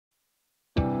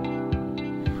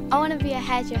I want to be a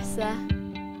hairdresser.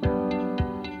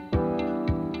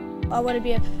 I want to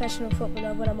be a professional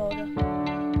footballer when I'm older.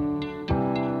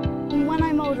 When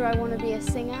I'm older, I want to be a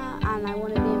singer and I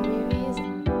want to be in movies.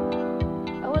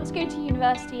 I want to go to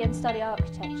university and study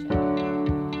architecture.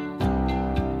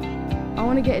 I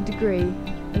want to get a degree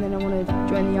and then I want to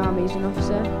join the army as an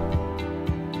officer.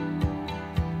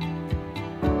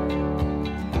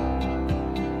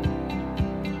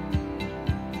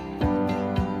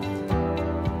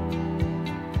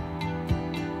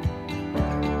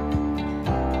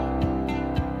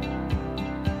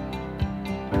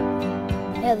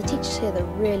 Yeah, the teachers here, they're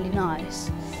really nice.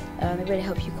 They really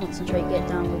help you concentrate, get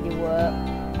down with your work,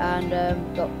 and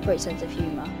got a great sense of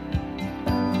humour.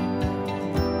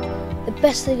 The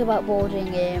best thing about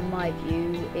boarding, in my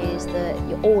view, is that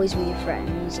you're always with your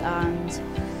friends and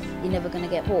you're never going to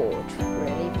get bored,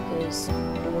 really, because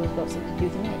you've always got something to do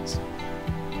with your mates.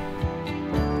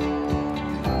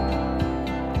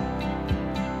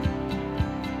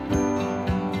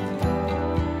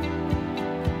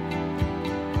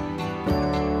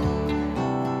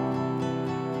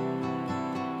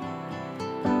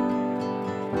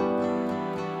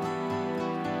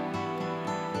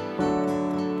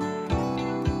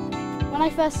 When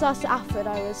I first started at Appleford,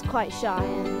 I was quite shy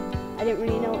and I didn't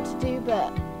really know what to do,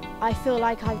 but I feel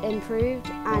like I've improved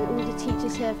and all the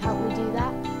teachers here have helped me do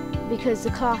that because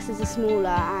the classes are smaller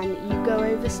and you go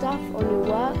over stuff on your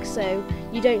work, so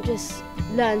you don't just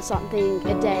learn something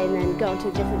a day and then go on to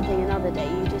a different thing another day.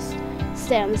 You just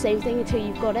stay on the same thing until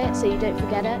you've got it, so you don't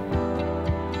forget it.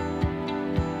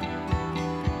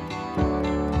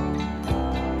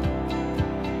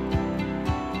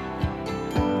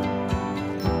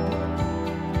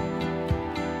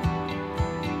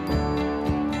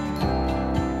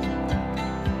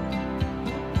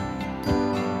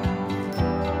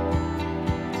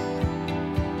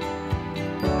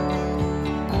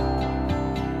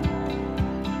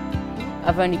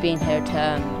 I've only been here a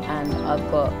term and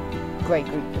I've got a great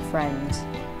group of friends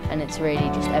and it's really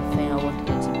just everything I wanted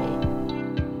it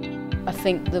to be. I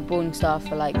think the boarding staff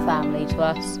are like family to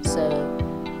us,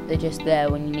 so they're just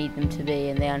there when you need them to be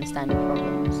and they understand your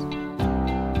problems.